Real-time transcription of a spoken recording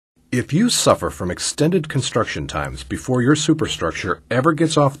If you suffer from extended construction times before your superstructure ever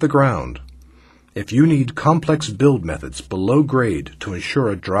gets off the ground, if you need complex build methods below grade to ensure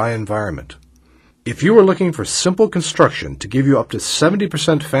a dry environment, if you are looking for simple construction to give you up to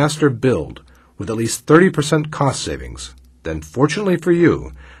 70% faster build with at least 30% cost savings, then fortunately for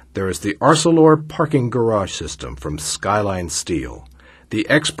you, there is the Arcelor parking garage system from Skyline Steel, the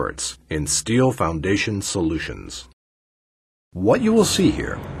experts in steel foundation solutions. What you will see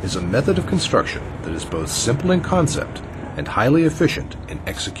here is a method of construction that is both simple in concept and highly efficient in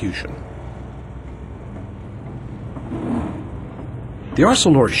execution. The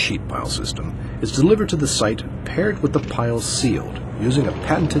Arcelor sheet pile system is delivered to the site paired with the piles sealed using a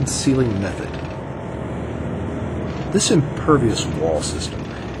patented sealing method. This impervious wall system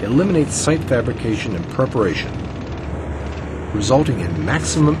eliminates site fabrication and preparation, resulting in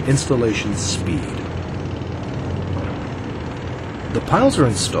maximum installation speed. The piles are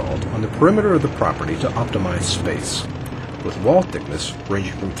installed on the perimeter of the property to optimize space. With wall thickness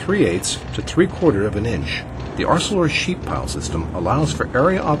ranging from 3/8 to 3/4 of an inch, the Arcelor sheet pile system allows for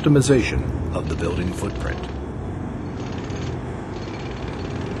area optimization of the building footprint.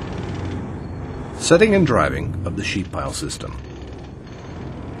 Setting and driving of the sheet pile system.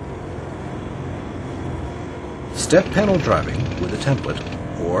 Step panel driving with a template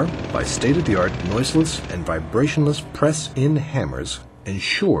or by state-of-the-art noiseless and vibrationless press-in hammers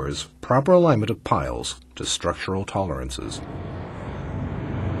ensures proper alignment of piles to structural tolerances.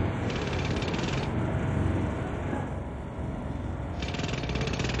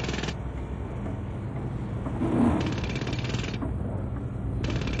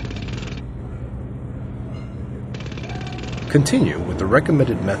 Continue with the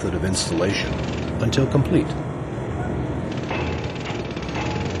recommended method of installation until complete.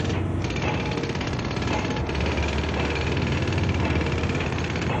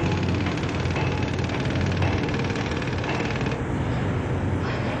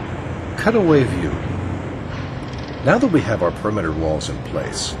 Cutaway view. Now that we have our perimeter walls in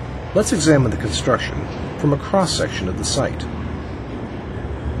place, let's examine the construction from a cross-section of the site.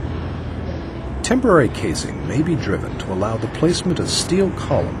 Temporary casing may be driven to allow the placement of steel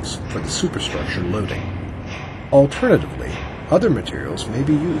columns for the superstructure loading. Alternatively, other materials may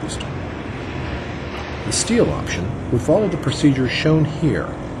be used. The steel option would follow the procedure shown here,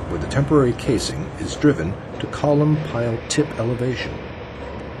 where the temporary casing is driven to column pile tip elevation.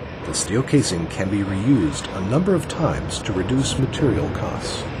 The steel casing can be reused a number of times to reduce material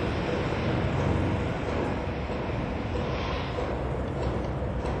costs.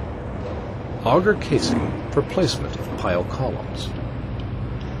 Auger casing for placement of pile columns.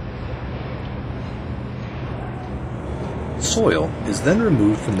 Soil is then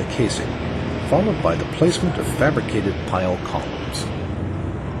removed from the casing, followed by the placement of fabricated pile columns.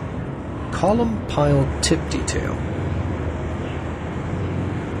 Column pile tip detail.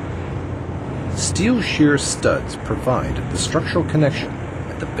 Steel shear studs provide the structural connection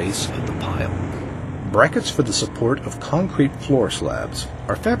at the base of the pile. Brackets for the support of concrete floor slabs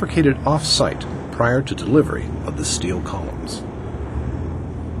are fabricated off-site prior to delivery of the steel columns.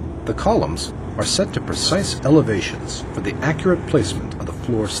 The columns are set to precise elevations for the accurate placement of the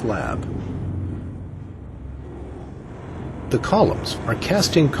floor slab. The columns are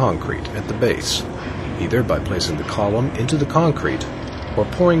casting concrete at the base, either by placing the column into the concrete or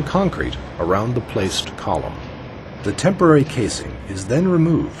pouring concrete around the placed column. The temporary casing is then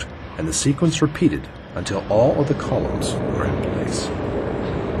removed and the sequence repeated until all of the columns are in place.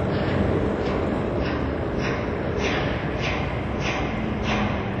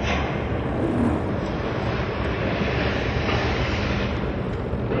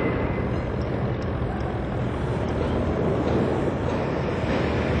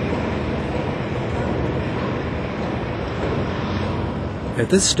 At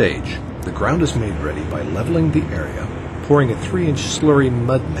this stage, the ground is made ready by leveling the area, pouring a 3-inch slurry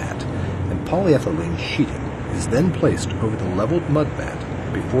mud mat, and polyethylene sheeting is then placed over the leveled mud mat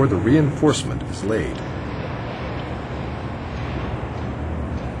before the reinforcement is laid.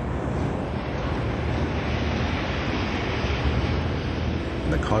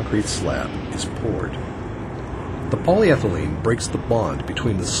 And the concrete slab is poured. The polyethylene breaks the bond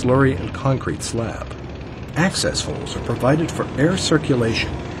between the slurry and concrete slab. Access holes are provided for air circulation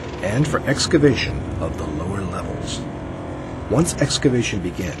and for excavation of the lower levels. Once excavation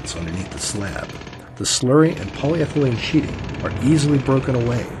begins underneath the slab, the slurry and polyethylene sheeting are easily broken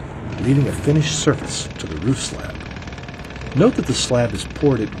away, leaving a finished surface to the roof slab. Note that the slab is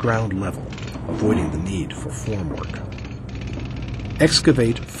poured at ground level, avoiding the need for formwork.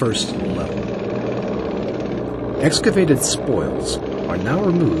 Excavate first level. Excavated spoils are now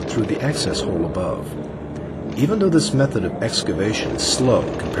removed through the access hole above. Even though this method of excavation is slow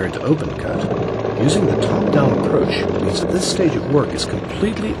compared to open cut, using the top-down approach means that this stage of work is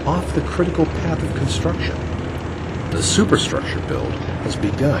completely off the critical path of construction. The superstructure build has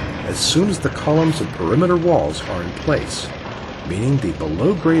begun as soon as the columns and perimeter walls are in place, meaning the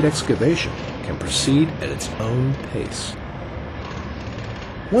below-grade excavation can proceed at its own pace.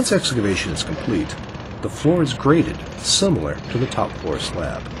 Once excavation is complete, the floor is graded similar to the top floor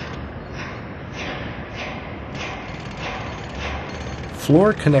slab.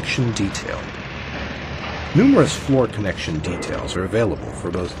 Floor connection detail. Numerous floor connection details are available for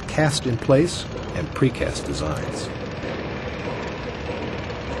both cast-in-place and precast designs.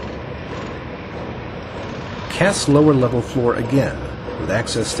 Cast lower level floor again with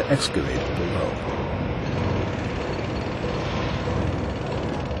access to excavate below.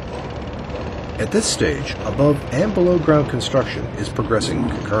 At this stage, above and below ground construction is progressing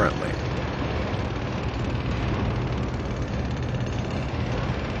concurrently.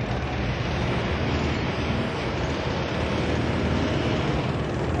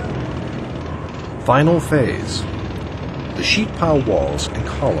 Final phase. The sheet pile walls and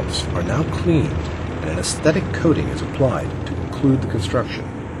columns are now cleaned and an aesthetic coating is applied to conclude the construction.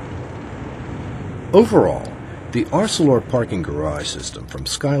 Overall, the Arcelor parking garage system from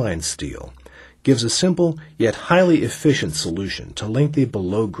Skyline Steel gives a simple yet highly efficient solution to lengthy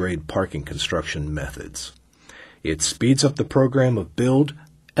below-grade parking construction methods. It speeds up the program of build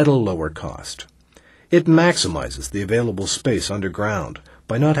at a lower cost. It maximizes the available space underground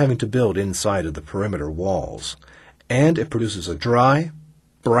by not having to build inside of the perimeter walls, and it produces a dry,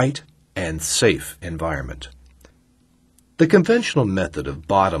 bright, and safe environment. The conventional method of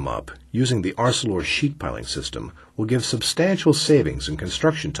bottom-up using the Arcelor sheet piling system will give substantial savings in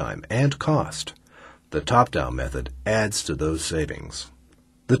construction time and cost. The top-down method adds to those savings.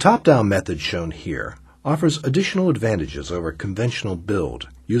 The top-down method shown here offers additional advantages over conventional build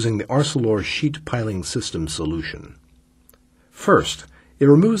using the Arcelor sheet piling system solution. First, it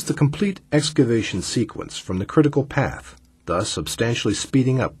removes the complete excavation sequence from the critical path, thus substantially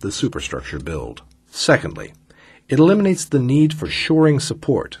speeding up the superstructure build. Secondly, it eliminates the need for shoring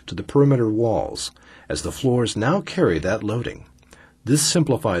support to the perimeter walls, as the floors now carry that loading. This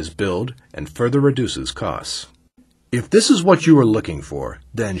simplifies build and further reduces costs. If this is what you are looking for,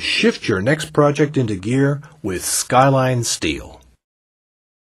 then shift your next project into gear with Skyline Steel.